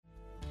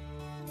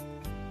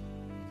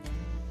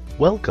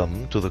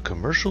Welcome to the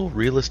Commercial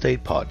Real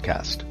Estate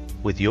Podcast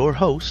with your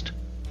host,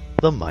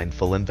 the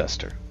Mindful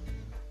Investor.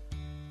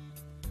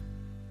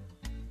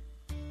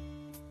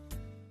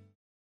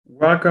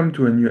 Welcome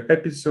to a new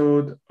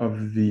episode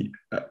of the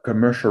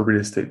Commercial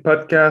Real Estate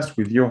Podcast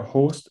with your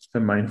host, the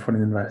Mindful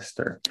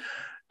Investor.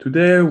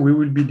 Today, we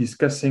will be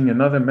discussing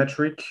another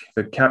metric,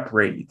 the cap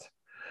rate.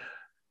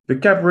 The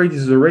cap rate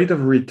is the rate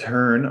of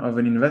return of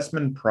an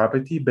investment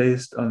property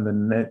based on the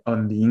net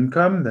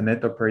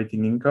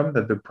operating income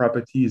that the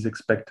property is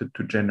expected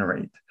to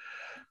generate.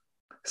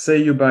 Say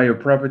you buy a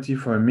property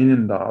for $1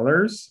 million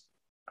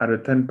at a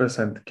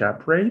 10%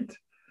 cap rate.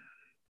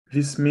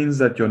 This means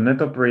that your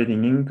net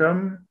operating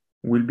income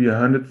will be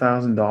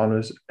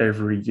 $100,000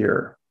 every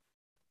year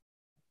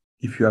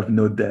if you have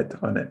no debt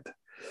on it.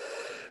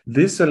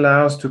 This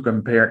allows to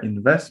compare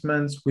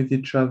investments with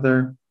each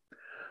other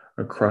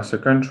across the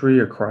country,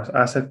 across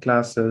asset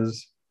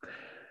classes.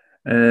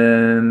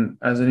 And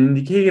as an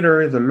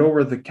indicator, the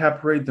lower the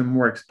cap rate, the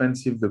more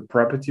expensive the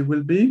property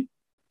will be.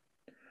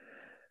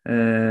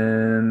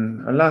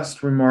 And a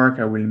last remark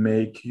I will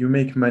make, you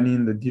make money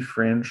in the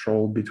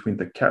differential between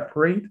the cap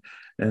rate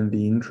and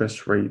the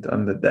interest rate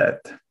on the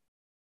debt.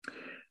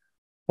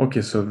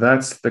 Okay, so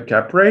that's the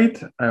cap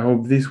rate. I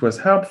hope this was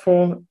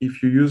helpful.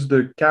 If you use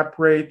the cap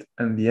rate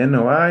and the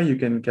NOI, you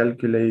can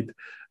calculate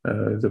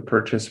the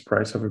purchase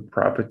price of a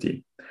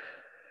property.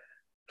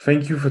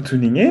 Thank you for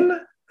tuning in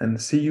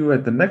and see you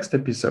at the next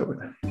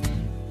episode.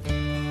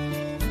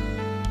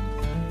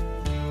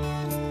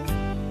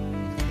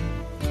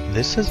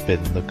 This has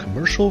been the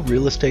Commercial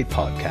Real Estate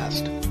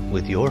Podcast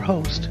with your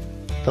host,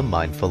 the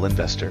Mindful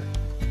Investor.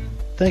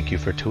 Thank you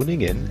for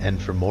tuning in,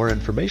 and for more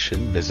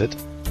information, visit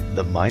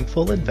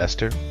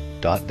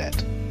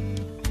themindfulinvestor.net.